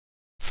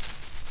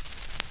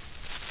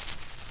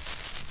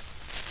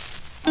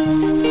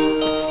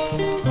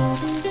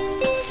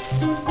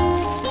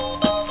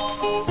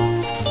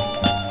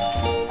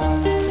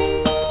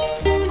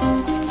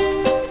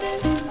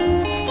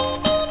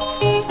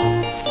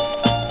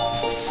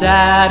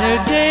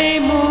Saturday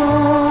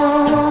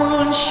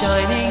moon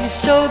shining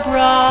so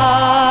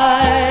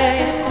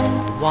bright,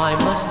 why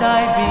must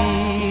I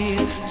be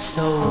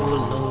so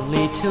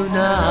lonely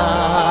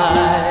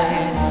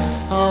tonight?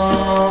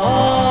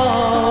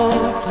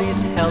 Oh,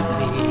 please help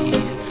me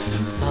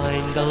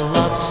find a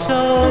love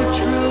so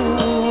true.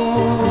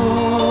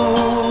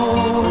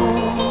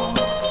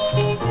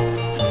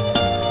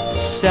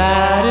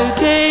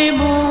 Saturday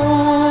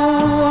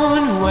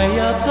moon way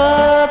up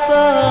above,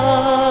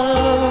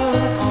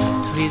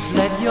 please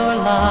let your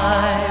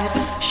light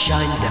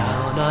shine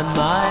down on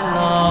my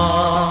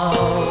love.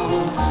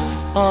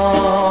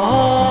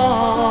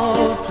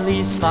 Oh,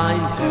 please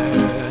find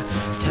her,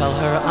 tell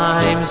her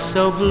I'm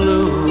so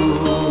blue.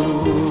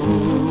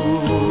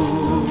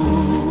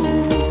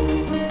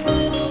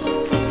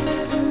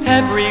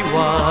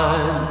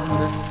 Everyone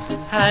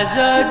has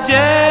a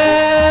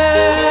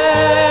date,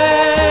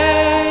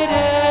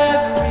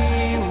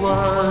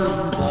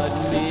 everyone but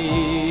me.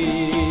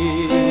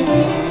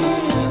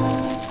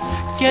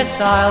 Guess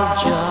I'll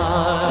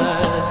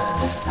just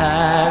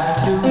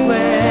have to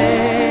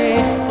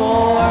wait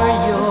for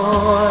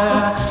your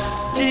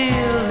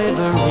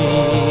delivery.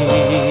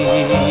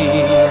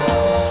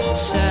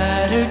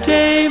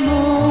 Saturday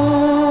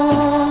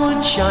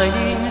moon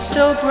shining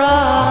so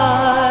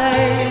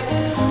bright,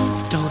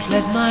 don't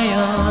let my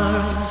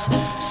arms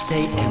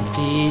stay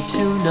empty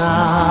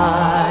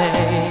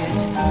tonight.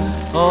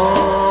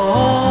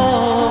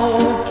 Oh,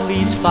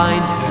 please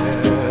find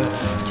her,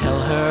 tell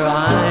her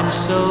I'm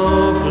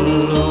so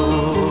blue.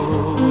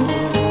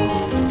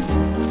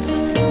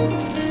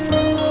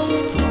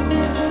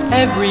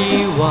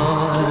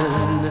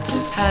 Everyone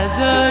has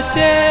a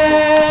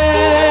date,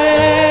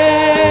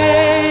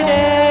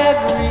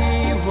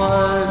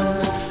 everyone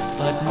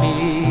but me.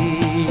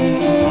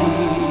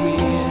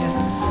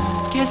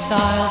 Guess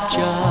I'll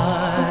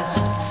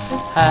just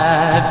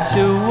have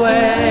to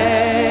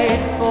wait